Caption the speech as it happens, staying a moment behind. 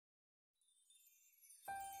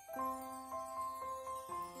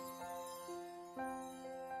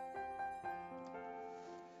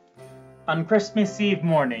On Christmas Eve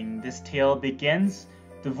morning, this tale begins.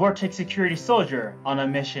 The Vortex security soldier on a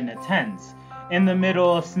mission attends, in the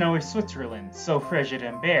middle of snowy Switzerland, so frigid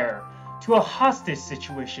and bare, to a hostage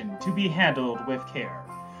situation to be handled with care.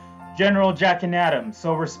 General Jack and Adam,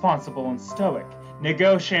 so responsible and stoic,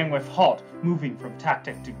 negotiating with Halt, moving from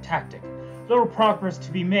tactic to tactic. Little progress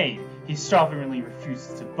to be made, he stubbornly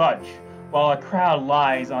refuses to budge, while a crowd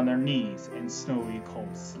lies on their knees in snowy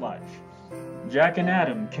cold sludge. Jack and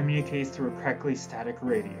Adam communicates through crackly static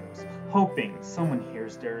radios, hoping someone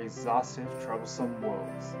hears their exhaustive, troublesome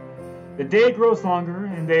woes. The day grows longer,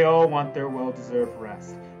 and they all want their well-deserved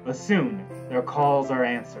rest, but soon their calls are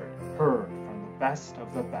answered, heard from the best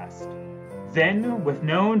of the best. Then, with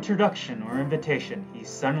no introduction or invitation, he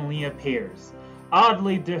suddenly appears.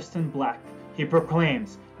 Oddly dressed in black, he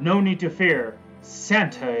proclaims, "No need to fear,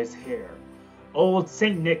 Santa is here." Old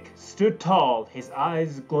Saint Nick stood tall, his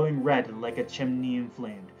eyes glowing red like a chimney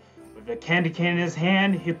inflamed. With a candy cane in his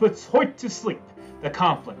hand, he puts Hoyt to sleep, the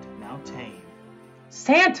conflict now tame.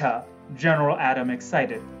 "Santa!" General Adam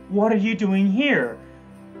excited. "What are you doing here?"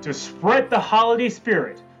 "To spread the holiday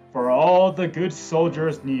spirit for all the good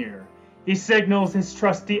soldiers near." He signals his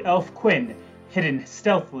trusty elf Quinn, hidden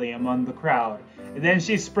stealthily among the crowd, and then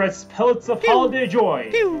she spreads pellets of holiday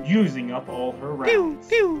joy, using up all her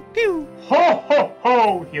rounds. "Ho, ho,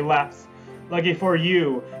 ho!" he laughs. "Lucky for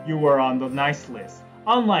you, you were on the nice list,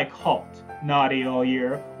 unlike Halt, naughty all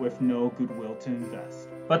year, with no goodwill to invest."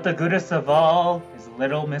 But the goodest of all is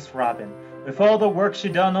little Miss Robin. With all the work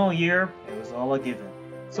she'd done all year, it was all a given.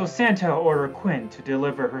 So Santa ordered Quinn to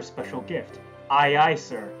deliver her special gift. "Aye, aye,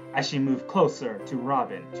 sir," as she moved closer to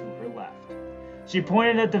Robin to her left. She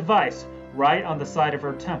pointed a device right on the side of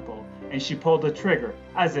her temple, and she pulled the trigger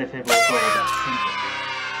as if it was all that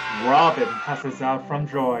simple. Robin passes out from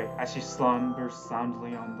joy as she slumbers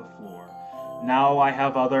soundly on the floor. "Now I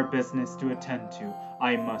have other business to attend to.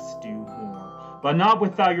 I must do more. But not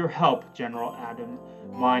without your help, General Adam.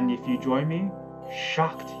 Mind if you join me?"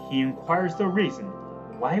 Shocked, he inquires the reason.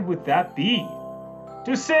 Why would that be?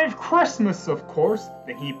 "To save Christmas, of course."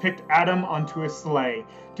 Then he picked Adam onto his sleigh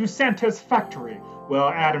to Santa's factory, while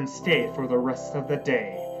Adam stayed for the rest of the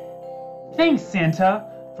day. "Thanks, Santa,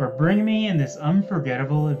 for bringing me in this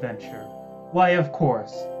unforgettable adventure. Why, of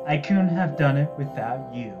course, I couldn't have done it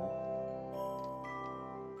without you."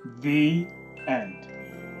 The end.